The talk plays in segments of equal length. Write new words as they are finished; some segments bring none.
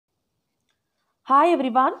Hi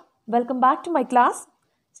everyone, welcome back to my class.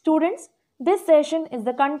 Students, this session is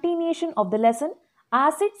the continuation of the lesson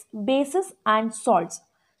Acids, Bases and Salts.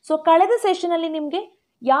 So, ಕಳೆದ session ಅಲ್ಲಿ ನಿಮಗೆ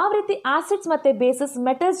ಯಾವ ರೀತಿ acids ಮತ್ತೆ basis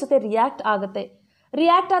metals ಜೊತೆ react ಆಗುತ್ತೆ,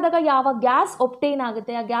 react ಆದಾಗ ಯಾವ ಗ್ಯಾಸ್ ಒಬ್ಟೈನ್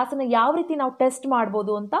ಆಗುತ್ತೆ, ಆ ಗ್ಯಾಸನ್ನು ಯಾವ ರೀತಿ ನಾವು ಟೆಸ್ಟ್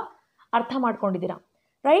ಮಾಡ್ಬೋದು ಅಂತ ಅರ್ಥ ಮಾಡ್ಕೊಂಡಿದ್ದೀರಾ,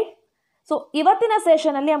 ರೈಟ್? ಸೊ ಇವತ್ತಿನ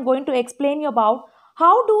ಸೆಷನ್ ಅಲ್ಲಿ I am going to explain you about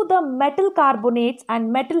how do the metal carbonates and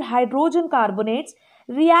metal hydrogen carbonates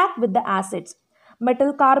react with the acids. Metal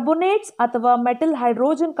carbonates ಅಥವಾ metal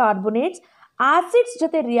hydrogen carbonates acids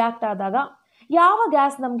ಜೊತೆ ರಿಯಾಕ್ಟ್ ಆದಾಗ ಯಾವ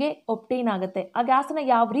ಗ್ಯಾಸ್ ನಮಗೆ obtain ಆಗುತ್ತೆ, ಆ ಗ್ಯಾಸನ್ನ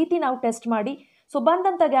ಯಾವ ರೀತಿ ನಾವು ಟೆಸ್ಟ್ ಮಾಡಿ ಸೊ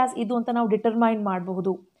ಬಂದಂಥ ಗ್ಯಾಸ್ ಇದು ಅಂತ ನಾವು ಡಿಟರ್ಮೈನ್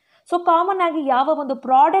ಮಾಡಬಹುದು. ಸೊ ಕಾಮನ್ ಆಗಿ ಯಾವ ಒಂದು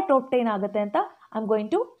ಪ್ರಾಡಕ್ಟ್ ಒಬ್ಟೈನ್ ಆಗುತ್ತೆ ಅಂತ I am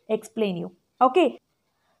going to explain you. Okay,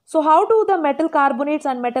 so how do the metal carbonates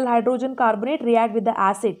and metal hydrogen carbonate react with the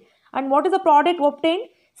acid and what is the product obtained?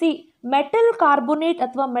 See, metal carbonate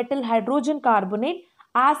ಅಥವಾ metal hydrogen carbonate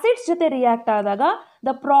acids ಜೊತೆ react ಆದಾಗ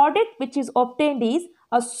the product which is obtained is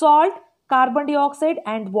a salt, carbon dioxide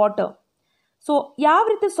and water. So ಯಾವ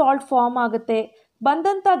ರೀತಿ salt form ಆಗುತ್ತೆ,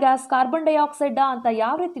 ಬಂದಂಥ gas carbon dioxide ಅಂತ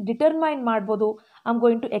ಯಾವ ರೀತಿ ಡಿಟರ್ಮೈನ್ ಮಾಡ್ಬೋದು, I am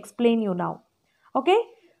going to explain you ನಾವು. Okay,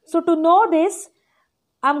 so to know this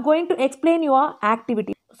I am going to explain your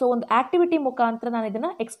activity. So ಒಂದು ಆಕ್ಟಿವಿಟಿ ಮುಖಾಂತರ ನಾನು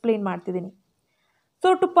ಇದನ್ನು ಎಕ್ಸ್ಪ್ಲೇನ್ ಮಾಡ್ತಿದ್ದೀನಿ.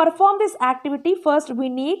 So to perform this activity, first we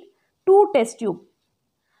need two test tube.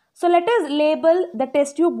 So let us label the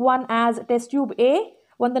test tube one as test tube A,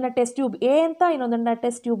 ಒಂದನ್ನ test tube A ಅಂತ, ಇನ್ನೊಂದನ್ನ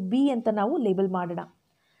test tube B ಅಂತ ನಾವು label ಮಾಡೋಣ.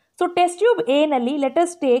 So test tube A ನಲ್ಲಿ let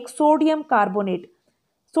us take sodium carbonate.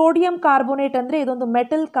 Sodium carbonate ಅಂದ್ರೆ ಇದೊಂದು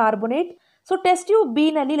metal carbonate. So test tube B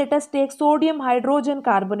ನಲ್ಲಿ let us take sodium hydrogen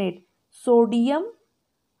carbonate. Sodium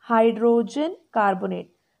hydrogen carbonate.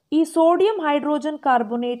 ಈ sodium hydrogen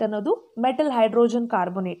carbonate ಅನ್ನೋದು metal hydrogen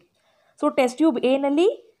carbonate. So test tube A ನಲ್ಲಿ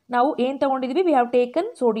ನಾವು ಏನು ತಗೊಂಡಿದ್ವಿ, we have taken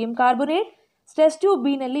sodium carbonate. Test tube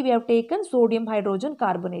B ನಲ್ಲಿ we have taken sodium hydrogen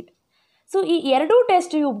carbonate. So ಈ ಎರಡೂ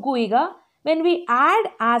test ಟ್ಯೂಬ್ಗೂ ಈಗ when we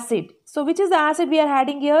add acid, so which is the acid we are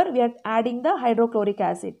adding here, we are adding the hydrochloric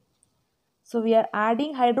acid. So we are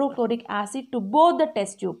adding hydrochloric acid to both the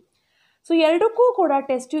test tube. So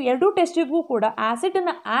ಎರಡೂ test ಟ್ಯೂಬ್ಗೂ ಕೂಡ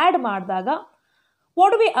ಆಸಿಡನ್ನು add ಮಾಡಿದಾಗ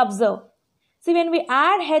what do we observe? See, when we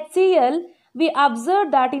add HCl, we observe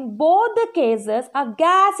that in both the cases a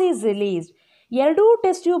gas is released. ಎರಡೂ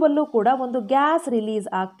test tube ಅಲ್ಲೂ ಕೂಡ ಒಂದು gas release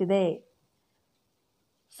ಆಗ್ತಿದೆ.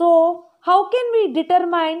 So how can we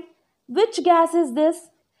determine which gas is this?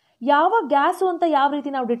 ಯಾವ gas ಅಂತ ಯಾವ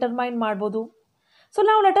ರೀತಿ ನಾವು ಡಿಟರ್ಮೈನ್ ಮಾಡ್ಬೋದು? ಸೊ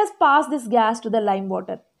ನಾವು let us pass this gas to the lime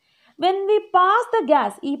water. When we pass the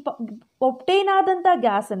gas, ಈ ಒಬ್ಟೈನ್ ಆದಂಥ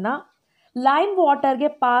ಗ್ಯಾಸನ್ನು ಲೈಮ್ ವಾಟರ್ಗೆ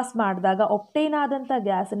ಪಾಸ್ ಮಾಡಿದಾಗ, ಒಬ್ಟೈನ್ ಆದಂಥ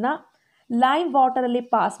ಗ್ಯಾಸನ್ನು ಲೈಮ್ ವಾಟರಲ್ಲಿ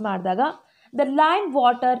ಪಾಸ್ ಮಾಡಿದಾಗ the lime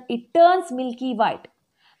water it turns Milky white.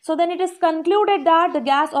 So then it is concluded that the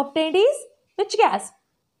gas ಒಬ್ಟೈನ್ಡ್ is which gas?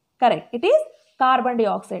 Correct, it is carbon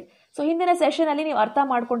dioxide. So ಹಿಂದಿನ ಸೆಷನಲ್ಲಿ ನೀವು ಅರ್ಥ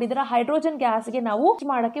ಮಾಡ್ಕೊಂಡಿದ್ದೀರಾ, ಹೈಡ್ರೋಜನ್ ಗ್ಯಾಸ್ಗೆ ನಾವು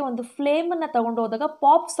ಮಾಡೋಕ್ಕೆ ಒಂದು ಫ್ಲೇಮನ್ನು ತಗೊಂಡು ಹೋದಾಗ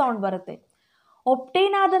ಪಾಪ್ ಸೌಂಡ್ ಬರುತ್ತೆ.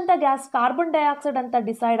 ಒಬ್ಟೈನ್ ಆದಂಥ ಗ್ಯಾಸ್ ಕಾರ್ಬನ್ ಡೈಆಕ್ಸೈಡ್ ಅಂತ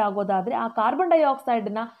ಡಿಸೈಡ್ ಆಗೋದಾದರೆ ಆ ಕಾರ್ಬನ್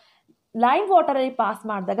ಡೈಆಕ್ಸೈಡನ್ನ ಲೈಮ್ ವಾಟರಲ್ಲಿ ಪಾಸ್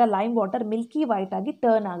ಮಾಡಿದಾಗ ಲೈಮ್ ವಾಟರ್ ಮಿಲ್ಕಿ ವೈಟ್ ಆಗಿ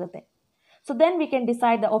ಟರ್ನ್ ಆಗುತ್ತೆ. So then we can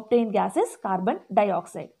decide the obtain gas is carbon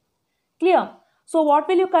dioxide. Clear? So what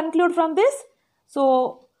will you conclude from this? So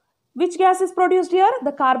which gas is produced here?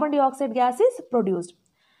 The carbon dioxide gas is produced.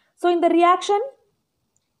 So in the reaction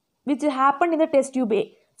which happen in the test tube A,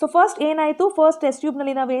 so first ಏನಾಯಿತು, first test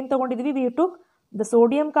ಟ್ಯೂಬ್ನಲ್ಲಿ ನಾವು ಏನು ತೊಗೊಂಡಿದ್ವಿ, we took the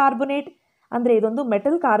sodium carbonate, ಅಂದರೆ ಇದೊಂದು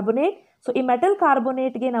metal carbonate. So ಈ metal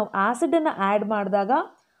ಕಾರ್ಬೋನೇಟ್ಗೆ ನಾವು ಆ್ಯಸಿಡನ್ನು add ಮಾಡಿದಾಗ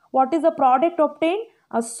what is the product obtained?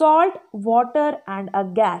 A salt, water and a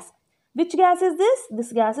gas. Which gas is this? This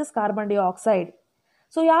gas is carbon dioxide.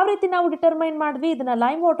 So ಯಾವ ರೀತಿ ನಾವು determine ಮಾಡಿದ್ವಿ, ಇದನ್ನು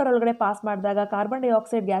ಲೈಮ್ ವಾಟರ್ ಒಳಗಡೆ ಪಾಸ್ ಮಾಡಿದಾಗ ಕಾರ್ಬನ್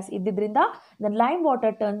ಡೈಆಕ್ಸೈಡ್ ಗ್ಯಾಸ್ ಇದ್ದಿದ್ದರಿಂದ the lime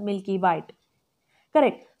water turn Milky white.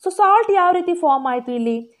 Correct. So salt ಯಾವ ರೀತಿ ಫಾರ್ಮ್ ಆಯಿತು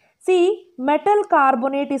ಇಲ್ಲಿ? C, metal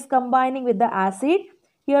carbonate is combining with the acid.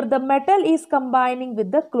 Here the metal is combining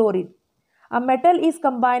with the chlorine. ಆ metal is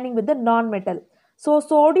combining with the non metal. So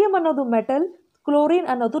sodium ಅನ್ನೋದು metal, chlorine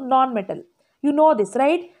ಅನ್ನೋದು non metal. You know this,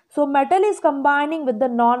 right? So metal is combining with the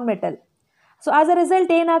non metal. So as a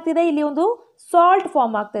result ಏನಾಗ್ತಿದೆ, ಇಲ್ಲಿ ಒಂದು salt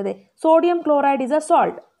form ಆಗ್ತಿದೆ. Sodium chloride is a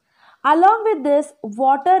salt. Along with this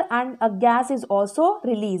water and a gas is also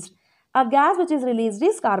released. A gas which is released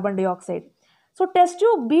is carbon dioxide. So test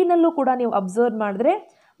tube B ನಲ್ಲೂ ಕೂಡ ನೀವು observe ಮಾಡಿದ್ರೆ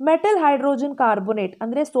metal hydrogen carbonate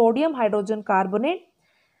ಅಂದರೆ sodium hydrogen carbonate.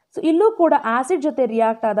 So ಇಲ್ಲೂ ಕೂಡ acid ಜೊತೆ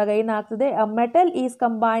react ಆದಾಗ ಏನಾಗ್ತದೆ, a metal is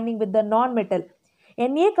combining with the non metal.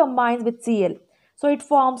 Na combines with Cl. So it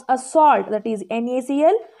forms a salt, that is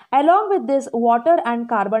NaCl. Along with this water and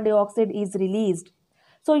carbon dioxide is released.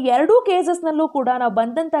 So ಎರಡೂ ಕೇಸಸ್ನಲ್ಲೂ ಕೂಡ ನಾವು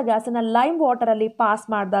ಬಂದಂಥ ಗ್ಯಾಸನ್ನು lime ವಾಟರಲ್ಲಿ pass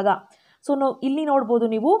ಮಾಡಿದಾಗ so ಇಲ್ಲಿ ನೋಡ್ಬೋದು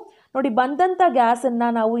ನೀವು ನೋಡಿ, ಬಂದಂಥ ಗ್ಯಾಸನ್ನು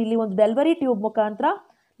ನಾವು ಇಲ್ಲಿ ಒಂದು ಡೆಲಿವರಿ ಟ್ಯೂಬ್ ಮುಖಾಂತರ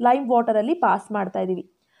ಲೈಮ್ ವಾಟರಲ್ಲಿ ಪಾಸ್ ಮಾಡ್ತಾ ಇದ್ದೀವಿ.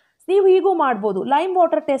 ನೀವು ಹೀಗೂ ಮಾಡ್ಬೋದು. ಲೈಮ್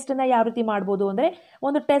ವಾಟರ್ ಟೆಸ್ಟನ್ನು ಯಾವ ರೀತಿ ಮಾಡ್ಬೋದು ಅಂದರೆ,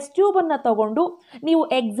 ಒಂದು ಟೆಸ್ಟ್ ಟ್ಯೂಬನ್ನು ತಗೊಂಡು ನೀವು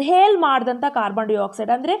ಎಕ್ಸೇಲ್ ಮಾಡಿದಂಥ ಕಾರ್ಬನ್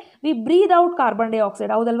ಡೈಆಕ್ಸೈಡ್, ಅಂದರೆ V breathe out carbon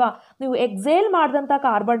dioxide, ಹೌದಲ್ವಾ? ನೀವು ಎಕ್ಸೇಲ್ ಮಾಡಿದಂಥ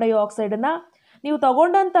ಕಾರ್ಬನ್ ಡೈಆಕ್ಸೈಡನ್ನು ನೀವು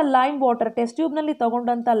ತಗೊಂಡಂಥ ಲೈಮ್ ವಾಟರ್, ಟೆಸ್ಟ್ ಟ್ಯೂಬ್ನಲ್ಲಿ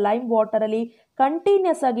ತಗೊಂಡಂಥ ಲೈಮ್ ವಾಟರಲ್ಲಿ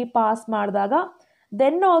ಕಂಟಿನ್ಯೂಸ್ ಆಗಿ ಪಾಸ್ ಮಾಡಿದಾಗ,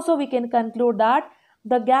 then also we can conclude that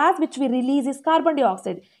the gas which we release is carbon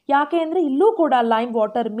dioxide. ಯಾಕೆ ಅಂದರೆ ಇಲ್ಲೂ ಕೂಡ ಲೈಮ್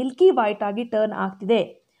ವಾಟರ್ ಮಿಲ್ಕಿ ವೈಟ್ ಆಗಿ ಟರ್ನ್ ಆಗ್ತಿದೆ.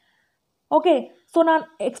 ಓಕೆ, ಸೊ ನಾನು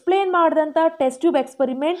ಎಕ್ಸ್ಪ್ಲೇನ್ ಮಾಡಿದಂಥ ಟೆಸ್ಟ್ ಟ್ಯೂಬ್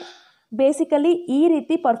ಎಕ್ಸ್ಪೆರಿಮೆಂಟ್ ಬೇಸಿಕಲಿ ಈ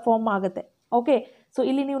ರೀತಿ ಪರ್ಫಾರ್ಮ್ ಆಗುತ್ತೆ. ಓಕೆ, ಸೊ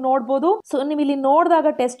ಇಲ್ಲಿ ನೀವು ನೋಡ್ಬೋದು. ಸೊ ನೀವು ಇಲ್ಲಿ ನೋಡಿದಾಗ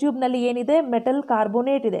ಟೆಸ್ಟ್ ಟ್ಯೂಬ್ನಲ್ಲಿ ಏನಿದೆ, ಮೆಟಲ್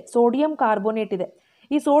ಕಾರ್ಬೋನೇಟ್ ಇದೆ, ಸೋಡಿಯಂ ಕಾರ್ಬೋನೇಟ್ ಇದೆ.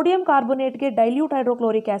 ಈ ಸೋಡಿಯಂ ಕಾರ್ಬೋನೇಟ್ಗೆ ಡೈಲ್ಯೂಟ್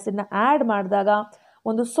ಹೈಡ್ರೋಕ್ಲೋರಿಕ್ ಆ್ಯಸಿಡ್ನ ಆ್ಯಡ್ ಮಾಡಿದಾಗ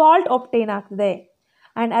ಒಂದು ಸಾಲ್ಟ್ ಒಬ್ಟೇನ್ ಆಗ್ತಿದೆ.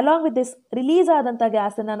 And along with this release ಆದಂಥ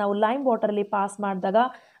ಗ್ಯಾಸನ್ನು ನಾವು ಲೈಮ್ ವಾಟರಲ್ಲಿ ಪಾಸ್ ಮಾಡಿದಾಗ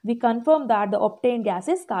V confirm that the obtain gas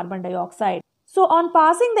is carbon dioxide. So on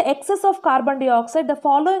passing the excess of carbon dioxide, the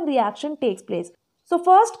following reaction takes place. So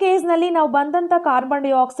first case nalli ನಾವು ಬಂದಂತ carbon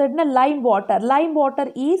dioxide ನ lime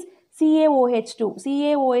water is CaOH2.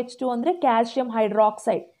 CaOH2 ಅಂದ್ರೆ calcium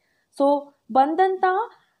hydroxide. So ಬಂದಂತ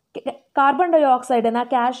carbon dioxide ಅನ್ನ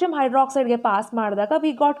calcium ಹೈಡ್ರಾಕ್ಸೈಡ್ಗೆ pass ಮಾಡಿದಾಗ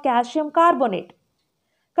we got calcium carbonate.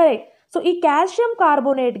 Correct. So ಈ calcium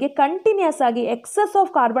ಕಾರ್ಬೋನೇಟ್ಗೆ continuous ಆಗಿ excess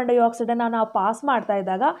of carbon dioxide ಅನ್ನ ನಾವು ಪಾಸ್ ಮಾಡ್ತಾ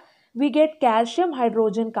ಇದ್ದಾಗ we get calcium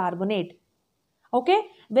hydrogen carbonate. Okay,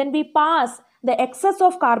 when we pass the excess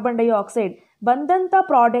of carbon dioxide, ಬಂದಂಥ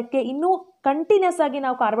ಪ್ರಾಡಕ್ಟ್ಗೆ ಇನ್ನೂ ಕಂಟಿನ್ಯೂಸ್ ಆಗಿ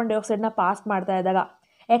ನಾವು ಕಾರ್ಬನ್ ಡೈಆಕ್ಸೈಡ್ನ ಪಾಸ್ ಮಾಡ್ತಾ ಇದ್ದಾಗ,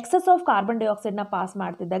 excess of carbon ಡೈಆಕ್ಸೈಡ್ನ pass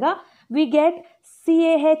ಮಾಡ್ತಿದ್ದಾಗ we get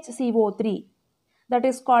CaHCO3, that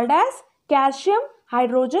is called as calcium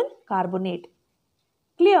hydrogen carbonate.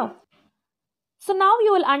 Clear? So ನಾವು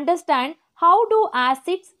you will understand how do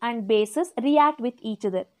acids and basis react with each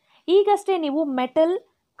other. ಈಗಷ್ಟೇ ನೀವು metal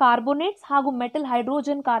carbonates ಹಾಗೂ metal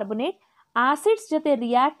hydrogen carbonate acids ಜೊತೆ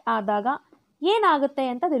react ಆದಾಗ ಏನಾಗುತ್ತೆ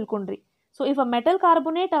ಅಂತ ತಿಳ್ಕೊಂಡ್ರಿ. So if a metal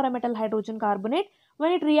carbonate R a metal hydrogen carbonate,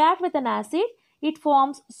 when it react with an acid, it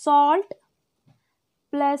forms salt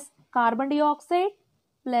plus carbon dioxide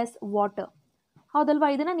plus water. ಹೌದಲ್ವಾ?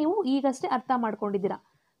 ಇದನ್ನು ನೀವು ಈಗಷ್ಟೇ ಅರ್ಥ ಮಾಡ್ಕೊಂಡಿದ್ದೀರಾ.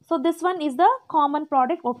 So this one is the common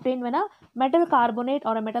product obtained when a metal carbonate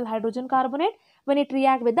or a metal hydrogen carbonate when it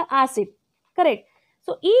react with the acid. Correct?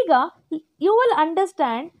 So ಈಗ you will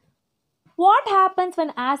understand what happens when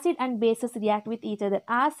acid and bases react with each other.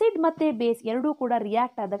 Acid ಮತ್ತು base ಎರಡೂ ಕೂಡ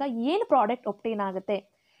react ಆದಾಗ ಏನು product obtain ಆಗುತ್ತೆ,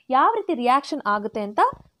 ಯಾವ ರೀತಿ reaction ಆಗುತ್ತೆ ಅಂತ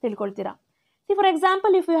ತಿಳ್ಕೊಳ್ತೀರಾ. C for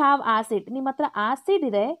example, if you have acid, ನಿಮ್ಮ ಹತ್ರ ಆಸಿಡ್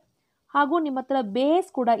ಇದೆ ಹಾಗೂ ನಿಮ್ಮ ಹತ್ರ ಬೇಸ್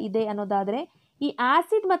ಕೂಡ ಇದೆ ಅನ್ನೋದಾದರೆ, ಈ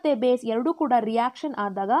ಆಸಿಡ್ ಮತ್ತು ಬೇಸ್ ಎರಡೂ ಕೂಡ ರಿಯಾಕ್ಷನ್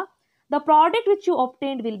ಆದಾಗ the product which you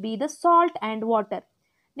ಒಬ್ಟೈನ್ಡ್ will be the salt and water.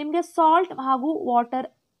 ನಿಮಗೆ ಸಾಲ್ಟ್ ಹಾಗೂ ವಾಟರ್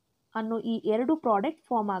ಅನ್ನೋ ಈ ಎರಡು ಪ್ರಾಡಕ್ಟ್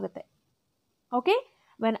ಫಾರ್ಮ್ ಆಗುತ್ತೆ. Okay,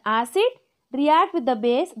 when acid react with the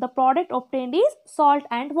base, the product obtained is salt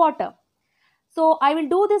and water. So I will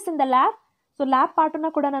do this in the lab. So lab part ಅನ್ನು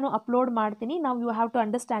ಕೂಡ ನಾನು upload ಮಾಡ್ತೀನಿ. Now you have to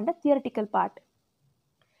understand the theoretical part.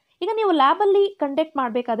 ಈಗ ನೀವು ಲ್ಯಾಬಲ್ಲಿ conduct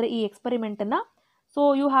ಮಾಡಬೇಕಾದ್ರೆ ಈ ಎಕ್ಸ್ಪೆರಿಮೆಂಟನ್ನು, so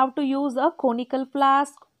you have to use a conical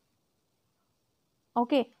flask,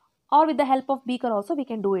 okay, R with the help of beaker also we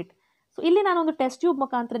can do it. So ಇಲ್ಲಿ ನಾನೊಂದು test tube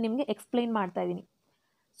ಮುಖಾಂತರ ನಿಮಗೆ explain ಮಾಡ್ತಾ ಇದ್ದೀನಿ.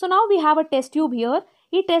 ಸೊ ನಾವು we have a test tube here.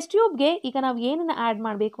 ಈ test ಟ್ಯೂಬ್ಗೆ ಈಗ ನಾವು ಏನನ್ನು ಆ್ಯಡ್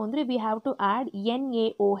ಮಾಡಬೇಕು ಅಂದರೆ, we have to add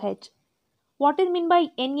NaOH. What is mean by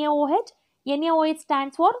NaOH? NaOH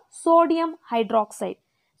stands for sodium hydroxide.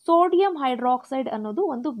 Sodium hydroxide ಅನ್ನೋದು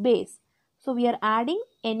ಒಂದು base. So we are adding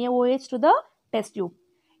NaOH to the test tube.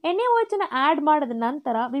 NaOH ಅನ್ನು add ಮಾಡಿದ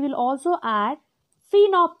ನಂತರ we will also add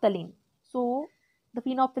phenolphthalein. So the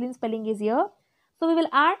phenolphthalein spelling is here. So we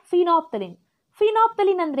will add phenolphthalein.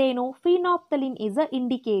 Phenolphthalein ಅಂದ್ರೆ ಏನು? Phenolphthalein is a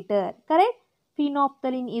indicator. Correct?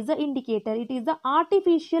 Phenolphthalein is a indicator. It is the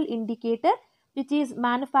artificial indicator which is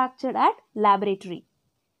manufactured at laboratory.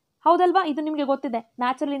 ಹೌದಲ್ವಾ? ಇದು ನಿಮಗೆ ಗೊತ್ತಿದೆ.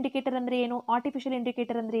 Natural indicator ಅಂದರೆ ಏನು, artificial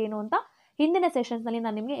indicator ಅಂದರೆ ಏನು ಅಂತ ಹಿಂದಿನ ಸೆಷನ್ಸ್ನಲ್ಲಿ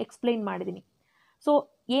ನಾನು ನಿಮಗೆ ಎಕ್ಸ್ಪ್ಲೈನ್ ಮಾಡಿದ್ದೀನಿ. ಸೊ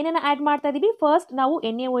ಏನನ್ನು ಆ್ಯಡ್ ಮಾಡ್ತಾ ಇದ್ದೀವಿ? ಫಸ್ಟ್ ನಾವು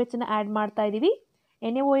NaOH ಅನ್ನು ಆ್ಯಡ್ ಮಾಡ್ತಾ ಇದ್ದೀವಿ.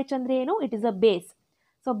 NaOH ಅಂದರೆ ಏನು? It is a base.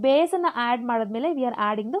 So ಬೇಸನ್ನು add ಮಾಡಿದ್ಮೇಲೆ we are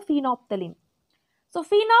adding the phenolphthalein. So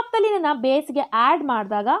ಫಿನಾಪ್ತಲಿನನ್ನು ಬೇಸ್ಗೆ ಆ್ಯಡ್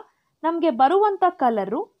ಮಾಡಿದಾಗ ನಮಗೆ ಬರುವಂಥ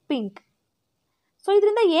ಕಲರು ಪಿಂಕ್. ಸೊ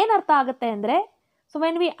ಇದರಿಂದ ಏನು ಅರ್ಥ ಆಗುತ್ತೆ ಅಂದರೆ, so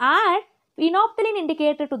when we add phenolphthalein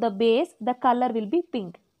indicator to the base, the colour will be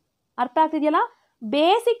pink. ಅರ್ಥ ಆಗ್ತಿದೆಯಲ್ಲ?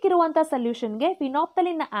 ಬೇಸಿಕ್ ಇರುವಂಥ ಸೊಲ್ಯೂಷನ್ಗೆ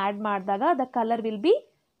ಫಿನಾಪ್ತಲಿನ್ನ ಆ್ಯಡ್ ಮಾಡಿದಾಗ the colour will be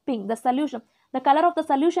pink. The colour of the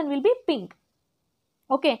solution will be pink.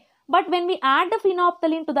 Okay, but when we add the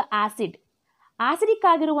phenolphthalein to the acid, acidic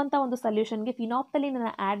ಆಗಿರುವಂಥ ಒಂದು ಸೊಲ್ಯೂಷನ್ಗೆ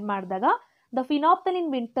ಫಿನಾಪ್ತಲಿನನ್ನು add ಮಾಡಿದಾಗ the phenolphthalein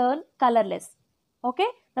will turn colourless. Okay,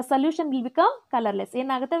 the solution will become colourless.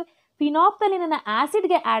 ಏನಾಗುತ್ತೆ? ಫಿನಾಪ್ತಲಿನನ್ನು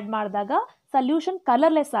ಆಸಿಡ್ಗೆ add ಮಾಡಿದಾಗ solution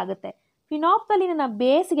colourless ಆಗುತ್ತೆ. ಫಿನಾಪ್ತಲಿನ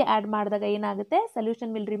ಬೇಸ್ಗೆ add ಮಾಡಿದಾಗ ಏನಾಗುತ್ತೆ,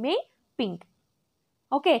 solution will remain pink.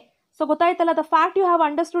 Okay, so ಗೊತ್ತಾಯ್ತಲ್ಲ. The fact you have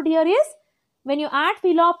understood here is when you add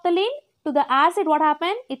phenolphthalein to the acid what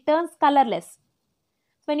happen, it turns colourless.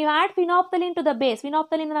 When you add phenolphthalein to the base,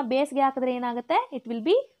 ಫಿನಾಪ್ತಲಿನ ಬೇಸ್ಗೆ ಹಾಕಿದ್ರೆ ಏನಾಗುತ್ತೆ, it will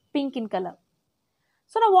be pink in colour.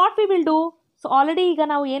 So ನಾವು what we will do, so already ಈಗ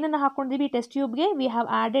ನಾವು ಏನನ್ನು ಹಾಕೊಂಡಿದ್ದೀವಿ test ಟ್ಯೂಬ್ಗೆ, we have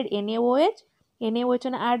added NaOH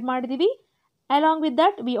ಅನ್ನು add ಮಾಡಿದ್ದೀವಿ. Along with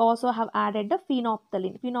that we also have added the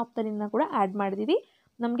ಫಿನಾಪ್ತಲಿನ್ನ ಕೂಡ ಆ್ಯಡ್ ಮಾಡಿದ್ದೀವಿ.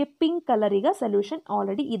 ನಮಗೆ ಪಿಂಕ್ ಕಲರ್ ಈಗ ಸೊಲ್ಯೂಷನ್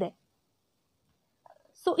ಆಲ್ರೆಡಿ ಇದೆ.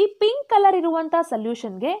 ಸೊ ಈ ಪಿಂಕ್ ಕಲರ್ ಇರುವಂಥ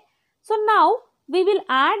ಸೊಲ್ಯೂಷನ್ಗೆ ಸೊ ನಾವು we will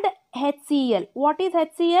add HCl. What is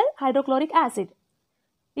HCl? Hydrochloric acid.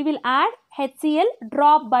 We will add HCl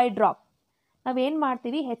drop by drop. ನಾವೇನು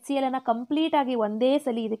ಮಾಡ್ತೀವಿ, HCl ಅನ್ನು ಕಂಪ್ಲೀಟಾಗಿ ಒಂದೇ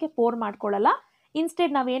ಸಲ ಇದಕ್ಕೆ ಪೋರ್ ಮಾಡ್ಕೊಳ್ಳಲ್ಲ.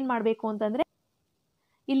 ಇನ್ಸ್ಟೆಡ್ ನಾವೇನು ಮಾಡಬೇಕು ಅಂತಂದರೆ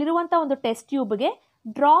ಇಲ್ಲಿರುವಂಥ ಒಂದು test ಟ್ಯೂಬ್ಗೆ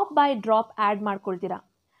drop by drop add ಮಾಡ್ಕೊಳ್ತೀರಾ.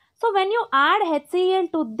 So when you add HCl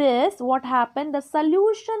to this, what happen, the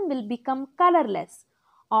solution will become colourless.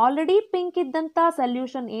 Already pink ಇದ್ದಂಥ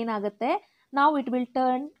ಸೊಲ್ಯೂಷನ್ ಏನಾಗುತ್ತೆ, ನಾವು ಇಟ್ ವಿಲ್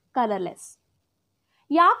ಟರ್ನ್ ಕಲರ್ಲೆಸ್.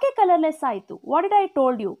 ಯಾಕೆ ಕಲರ್ಲೆಸ್ ಆಯಿತು? What did I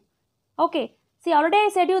told you? Okay, C already I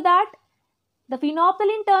said you that the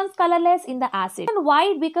phenolphthalein turns colorless in the acid. And why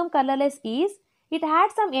it become colorless is it had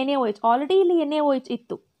some NaOH. Already ಇಲ್ಲಿ NaOH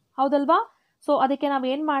ಇತ್ತು, ಹೌದಲ್ವಾ? So ಅದಕ್ಕೆ ನಾವು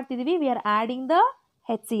ಏನು ಮಾಡ್ತಿದ್ದೀವಿ, we are adding the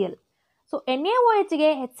HCl. So NaOHಗೆ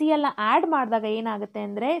HClನ add ಮಾಡಿದಾಗ ಏನಾಗುತ್ತೆ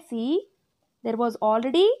ಅಂದರೆ, C there was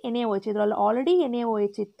already NaOH, ಇದರಲ್ಲಿ ಆಲ್ರೆಡಿ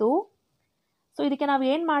NaOH ಇತ್ತು. ಸೊ ಇದಕ್ಕೆ ನಾವು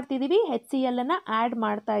ಏನು ಮಾಡ್ತಿದ್ದೀವಿ, HClನ ಆ್ಯಡ್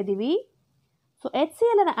ಮಾಡ್ತಾ ಇದ್ದೀವಿ. ಸೊ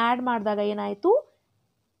HClನ ಆ್ಯಡ್ ಮಾಡಿದಾಗ ಏನಾಯಿತು,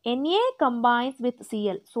 Na combines with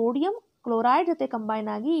Cl. Sodium chloride ಜೊತೆ ಕಂಬೈನ್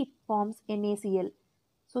ಆಗಿ ಇಟ್ ಫಾರ್ಮ್ಸ್ NaCl.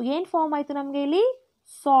 ಸೊ ಏನು ಫಾರ್ಮ್ ಆಯಿತು ನಮಗೆ ಇಲ್ಲಿ,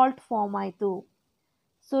 ಸಾಲ್ಟ್ ಫಾರ್ಮ್ ಆಯಿತು.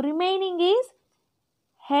 So remaining is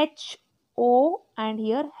HO and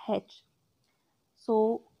here H. So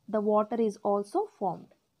the water is also formed.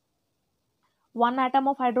 One atom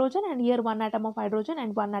of hydrogen and here one atom of hydrogen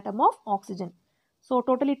and one atom of oxygen. So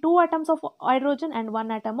totally 2 atoms of hydrogen and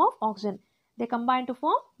 1 atom of oxygen. They combine to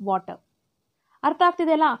form water. ಅರ್ಥ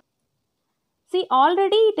ಆಗ್ತಿದೆಯಲ್ಲ? C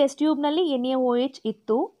already test ಟ್ಯೂಬ್ನಲ್ಲಿ NaOH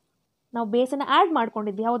ಇತ್ತು, ನಾವು ಬೇಸನ್ನು add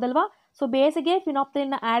ಮಾಡ್ಕೊಂಡಿದ್ವಿ, ಹೌದಲ್ವಾ? So ಬೇಸಿಗೆ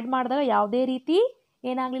ಫಿನಾಪ್ತಲಿನ್ನ add ಮಾಡಿದಾಗ ಯಾವುದೇ ರೀತಿ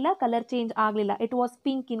ಏನಾಗಲಿಲ್ಲ, ಕಲರ್ ಚೇಂಜ್ ಆಗಲಿಲ್ಲ. It was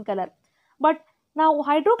pink in colour. But ನಾವು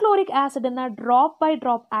hydrochloric ಆ್ಯಸಿಡನ್ನು drop by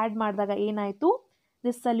drop add ಮಾಡಿದಾಗ ಏನಾಯಿತು,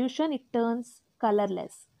 this solution it turns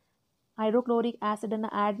colourless. Hydrochloric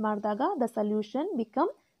ಆ್ಯಸಿಡನ್ನು add ಮಾಡಿದಾಗ the solution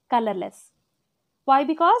become colourless. Y?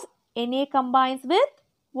 Because Na combines with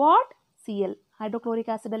what, Cl. Hydrochloric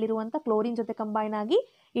ಆಸಿಡಲ್ಲಿರುವಂಥ chlorine ಜೊತೆ combine ಆಗಿ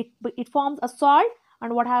it forms a salt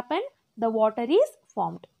and what happen, the water is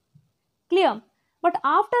formed. Clear? But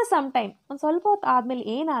after some time, ಒಂದು ಸ್ವಲ್ಪ ಹೊತ್ತು ಆದಮೇಲೆ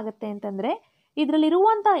ಏನಾಗುತ್ತೆ ಅಂತಂದರೆ,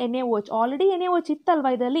 ಇದರಲ್ಲಿರುವಂಥ NaOH already NaOH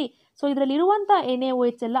ಇತ್ತಲ್ವ ಇದರಲ್ಲಿ, so ಇದರಲ್ಲಿರುವಂಥ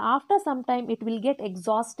NaOH ಎಲ್ಲ after some time it will get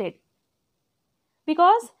exhausted.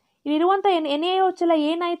 Because ಇಲ್ಲಿರುವಂಥ NaOH ಎಲ್ಲ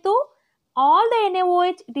ಏನಾಯಿತು, all the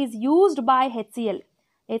NaOH it is used by HCl.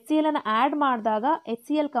 HClನ್ನು add ಮಾಡಿದಾಗ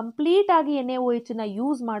HCl ಕಂಪ್ಲೀಟ್ ಆಗಿ NaOHನ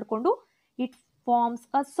ಯೂಸ್ ಮಾಡಿಕೊಂಡು ಇಟ್ ಫಾರ್ಮ್ಸ್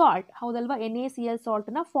ಅ ಸಾಲ್ಟ್, ಹೌದಲ್ವಾ? NaCl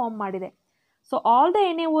ಸಾಲ್ಟನ್ನು ಫಾರ್ಮ್ ಮಾಡಿದೆ. So all the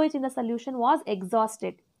NaOH in the solution was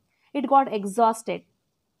exhausted. It got exhausted.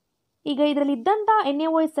 ಈಗ ಇದರಲ್ಲಿ ಇದ್ದಂಥ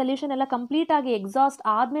NaOH ಸೊಲ್ಯೂಷನ್ ಎಲ್ಲ complete ಆಗಿ ಎಕ್ಸಾಸ್ಟ್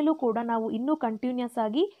ಆದಮೇಲೂ ಕೂಡ ನಾವು ಇನ್ನೂ ಕಂಟಿನ್ಯೂಸ್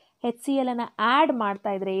ಆಗಿ HClನ್ನು ಆ್ಯಡ್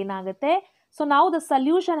ಮಾಡ್ತಾ ಇದ್ರೆ ಏನಾಗುತ್ತೆ, ಸೊ ನಾವು the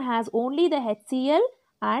solution has only the HCl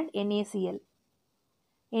and NaCl.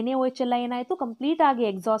 NaOH ಎಲ್ಲ ಏನಾಯಿತು, ಕಂಪ್ಲೀಟ್ ಆಗಿ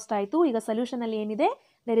ಎಕ್ಸಾಸ್ಟ್ ಆಯಿತು. ಈಗ ಸೊಲ್ಯೂಷನಲ್ಲಿ ಏನಿದೆ,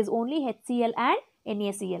 there is only HCl and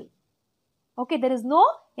NaCl. Okay, there is no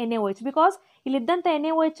NaOH because ಇಲ್ಲಿದ್ದಂಥ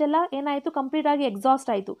NaOH ಎಲ್ಲ ಏನಾಯಿತು, ಕಂಪ್ಲೀಟ್ ಆಗಿ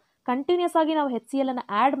ಎಕ್ಸಾಸ್ಟ್ ಆಯಿತು. ಕಂಟಿನ್ಯೂಸ್ ಆಗಿ ನಾವು HClನ್ನು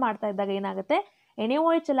ಆ್ಯಡ್ ಮಾಡ್ತಾ ಇದ್ದಾಗ ಏನಾಗುತ್ತೆ,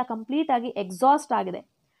 NaOH ಎಲ್ಲ ಕಂಪ್ಲೀಟ್ ಆಗಿ ಎಕ್ಸಾಸ್ಟ್ ಆಗಿದೆ.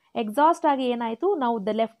 ಎಕ್ಸಾಸ್ಟ್ ಆಗಿ ಏನಾಯಿತು, ನಾವು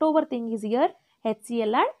the left over thing is here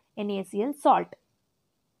HCl and NaCl salt.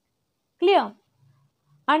 Clear?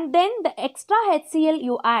 And then the extra HCl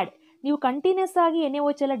you add, ನೀವು ಕಂಟಿನ್ಯೂಸ್ ಆಗಿ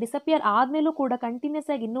NaOH ಎಲ್ಲ ಡಿಸಪಿಯರ್ ಆದಮೇಲೂ ಕೂಡ ಕಂಟಿನ್ಯೂಸ್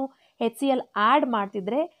ಆಗಿ ಇನ್ನೂ HCl ಆ್ಯಡ್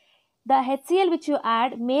ಮಾಡ್ತಿದ್ರೆ, the HCl which you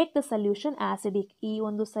add make the solution acidic. ಈ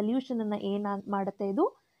ಒಂದು ಸೊಲ್ಯೂಷನನ್ನು ಏನಾಗಿ ಮಾಡುತ್ತೆ ಇದು,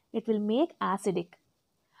 it will make acidic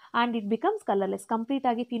and it becomes colourless. Complete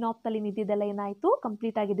ಆಗಿ ಫಿನಾಪ್ತಲಿನ್ ಇದ್ದಿದ್ದೆಲ್ಲ ಏನಾಯಿತು,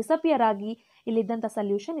 ಕಂಪ್ಲೀಟ್ ಆಗಿ ಡಿಸಪಿಯರ್ ಆಗಿ ಇಲ್ಲಿದ್ದಂಥ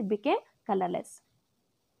solution it became colourless.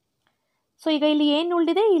 So ಈಗ ಇಲ್ಲಿ ಏನು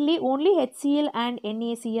ಉಳಿದಿದೆ, ಇಲ್ಲಿ ಓನ್ಲಿ HCl ಆ್ಯಂಡ್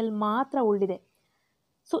NaCl ಮಾತ್ರ ಉಳಿದಿದೆ.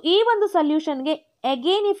 ಸೊ ಈ ಒಂದು ಸೊಲ್ಯೂಷನ್ಗೆ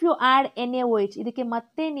again if you add NaOH, ಇದಕ್ಕೆ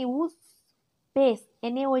ಮತ್ತೆ ನೀವು ಬೇಸ್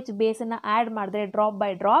NaOH ಬೇಸನ್ನು ಆ್ಯಡ್ ಮಾಡಿದ್ರೆ drop by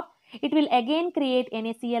drop, it will again create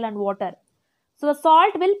NaCl and water. So the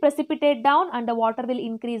salt will precipitate down and the water will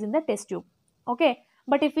increase in the test tube. Okay,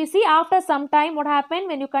 but if U C after some time what happen,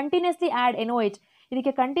 when you continuously add NaOH,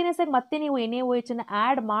 ಇದಕ್ಕೆ continuous ಆಗಿ ಮತ್ತೆ ನೀವು NaOHನ್ನು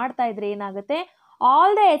add ಮಾಡ್ತಾ ಇದ್ರೆ ಏನಾಗುತ್ತೆ,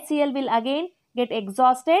 all the HCl will again get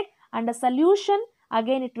exhausted and the solution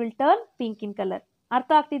again it will turn pink in colour.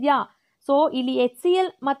 ಅರ್ಥ ಆಗ್ತಿದ್ಯಾ? So ಇಲ್ಲಿ HCl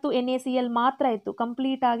ಮತ್ತು NaCl ಮಾತ್ರ ಇತ್ತು,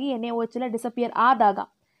 ಕಂಪ್ಲೀಟ್ ಆಗಿ NaOH ಎಲ್ಲ ಡಿಸಪಿಯರ್ ಆದಾಗ.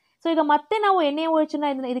 ಸೊ ಈಗ ಮತ್ತೆ ನಾವು NaOH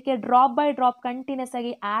ಇದಕ್ಕೆ ಡ್ರಾಪ್ ಬೈ ಡ್ರಾಪ್ ಕಂಟಿನ್ಯೂಸ್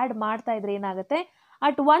ಆಗಿ ಆ್ಯಡ್ ಮಾಡ್ತಾ ಇದ್ರೆ ಏನಾಗುತ್ತೆ,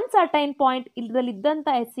 at one certain point ಇದರಲ್ಲಿದ್ದಂಥ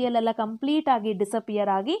HCl ಎಲ್ಲ ಕಂಪ್ಲೀಟ್ ಆಗಿ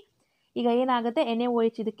ಡಿಸಪಿಯರ್ ಆಗಿ ಈಗ ಏನಾಗುತ್ತೆ,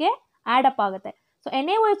 NaOH ಇದಕ್ಕೆ ಆ್ಯಡ್ ಅಪ್ ಆಗುತ್ತೆ. ಸೊ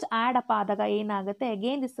NaOH ಆ್ಯಡ್ ಅಪ್ ಆದಾಗ ಏನಾಗುತ್ತೆ,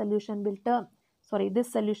 again this solution will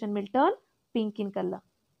turn pink in colour.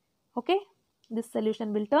 Okay, this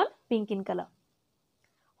solution will turn pink in colour.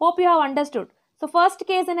 Hope you have understood. So first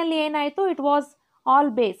ಕೇಸಲ್ಲಿ ಏನಾಯಿತು, it was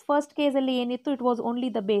all base. First ಕೇಸಲ್ಲಿ ಏನಿತ್ತು, it was only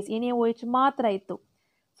the base, NaOH ಮಾತ್ರ ಇತ್ತು.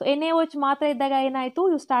 So NaOH ಮಾತ್ರ ಇದ್ದಾಗ ಏನಾಯಿತು,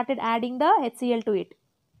 you started adding the HCl to it.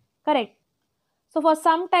 Correct. So for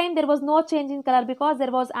some time there was no change in color because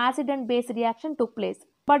there was acid and base reaction took place.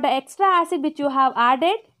 But the extra acid which you have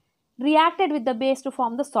added reacted with the base to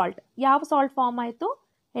form the salt. ಯಾವ salt form ಆಯಿತು,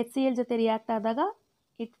 HCl ಜೊತೆ react ಆದಾಗ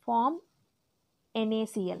it formed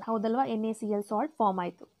NaCl. ಹೌದಲ್ವಾ, NaCl salt form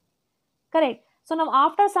ಆಯಿತು. Correct. So now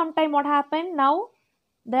after some time what happened, now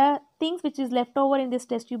the things which is left over in this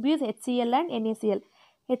test tube is HCl and NaCl.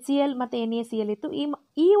 HCl ಮತ್ತು NaCl ಇತ್ತು.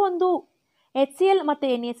 ಈ ಒಂದು HCl ಮತ್ತು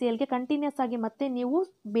NaClಗೆ continuous ಆಗಿ ಮತ್ತೆ ನೀವು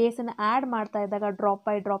ಬೇಸನ್ನು ಆ್ಯಡ್ ಮಾಡ್ತಾ ಇದ್ದಾಗ ಡ್ರಾಪ್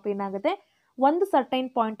ಬೈ ಡ್ರಾಪ್ ಏನಾಗುತ್ತೆ, ಒಂದು ಸರ್ಟೈನ್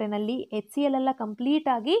ಪಾಯಿಂಟಿನಲ್ಲಿ HCl ಎಲ್ಲ ಕಂಪ್ಲೀಟ್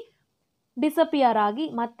ಆಗಿ ಡಿಸಪಿಯರ್ ಆಗಿ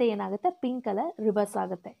ಮತ್ತೆ ಏನಾಗುತ್ತೆ, ಪಿಂಕ್ ಕಲರ್ ರಿವರ್ಸ್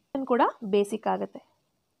ಆಗುತ್ತೆ, ಕೂಡ ಬೇಸಿಕ್ ಆಗುತ್ತೆ.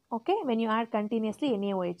 Okay, when you add continuously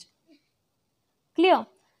NaOH. Clear?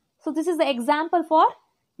 So this is the example for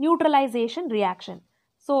neutralisation reaction.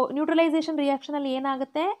 So neutralisation ರಿಯಾಕ್ಷನಲ್ಲಿ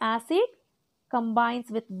ಏನಾಗುತ್ತೆ, acid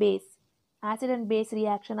combines with base, acid and base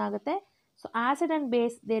reaction ಆಗುತ್ತೆ. So acid and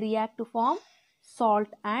base, they react to form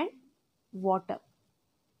salt and water.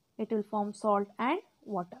 It will form salt and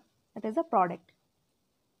water. That is the product.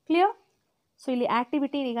 Clear? So ಇಲ್ಲಿ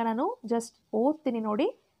activity ಈಗ ನಾನು just ಓದ್ತೀನಿ ನೋಡಿ,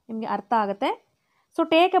 ನಿಮಗೆ ಅರ್ಥ ಆಗುತ್ತೆ. So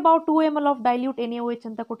take about 2 ml of dilute NaOH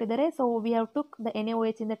ಅಂತ ಕೊಟ್ಟಿದ್ದಾರೆ. So we have took the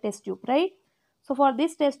NaOH in the test tube, right? So for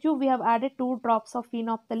this test tube we have added 2 drops of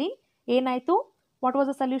phenolphthalein. ಏನಾಯಿತು, what was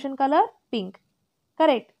the solution color? Pink.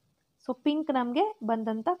 Correct. So pink ನಮಗೆ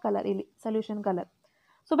ಬಂದಂಥ colour ಇಲ್ಲಿ solution colour.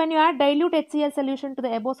 So when you add dilute HCl solution to the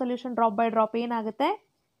above solution drop by drop ಏನಾಗುತ್ತೆ,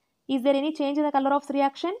 is there any change in the colour of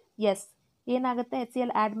reaction? S, ಏನಾಗುತ್ತೆ,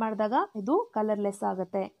 HCl add ಮಾಡಿದಾಗ ಇದು colourless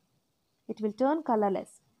ಆಗುತ್ತೆ, it will turn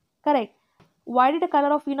colourless. Correct. Why did the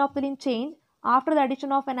colour of phenolphthalein change after the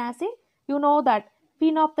addition of an acid? You know that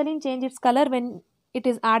phenolphthalein change its color when it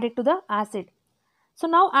is added to the acid. So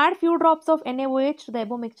ನಾವು add few drops of NaOH to the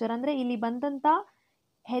above mixture. ಅಂದರೆ ಇಲ್ಲಿ ಬಂದಂಥ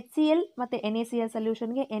HCl ಮತ್ತು NaCl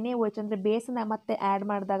ಸೊಲ್ಯೂಷನ್ಗೆ NaOH ಅಂದರೆ ಬೇಸನ್ನ ಮತ್ತೆ add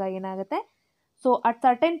ಮಾಡಿದಾಗ ಏನಾಗುತ್ತೆ, so at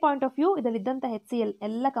certain point of view ಇದರಲ್ಲಿದ್ದಂಥ HCl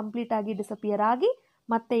ಎಲ್ಲ ಕಂಪ್ಲೀಟ್ ಆಗಿ ಡಿಸಪಿಯರ್ ಆಗಿ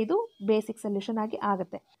ಮತ್ತೆ ಇದು ಬೇಸಿಕ್ ಸೊಲ್ಯೂಷನ್ ಆಗಿ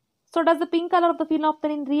ಆಗುತ್ತೆ. So does the pink colour of the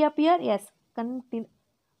phenolphthalein ರೀಅಪಿಯರ್? S,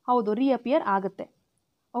 ಹೌದು, ರೀಅಪಿಯರ್ ಆಗುತ್ತೆ.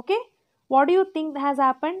 Okay, what do you think has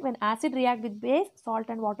happened when acid react with base, salt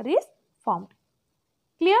and water is formed?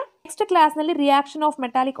 Clear? Next ಕ್ಲಾಸ್ನಲ್ಲಿ reaction of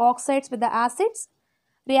metallic oxides with the acids,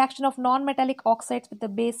 reaction of non metallic oxides with the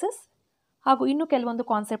basis ಹಾಗೂ ಇನ್ನೂ ಕೆಲವೊಂದು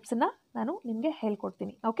ಕಾನ್ಸೆಪ್ಟ್ಸನ್ನು ನಾನು ನಿಮಗೆ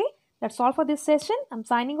ಹೇಳ್ಕೊಡ್ತೀನಿ. Okay, that's all for this session. I am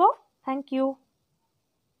signing off. Thank you.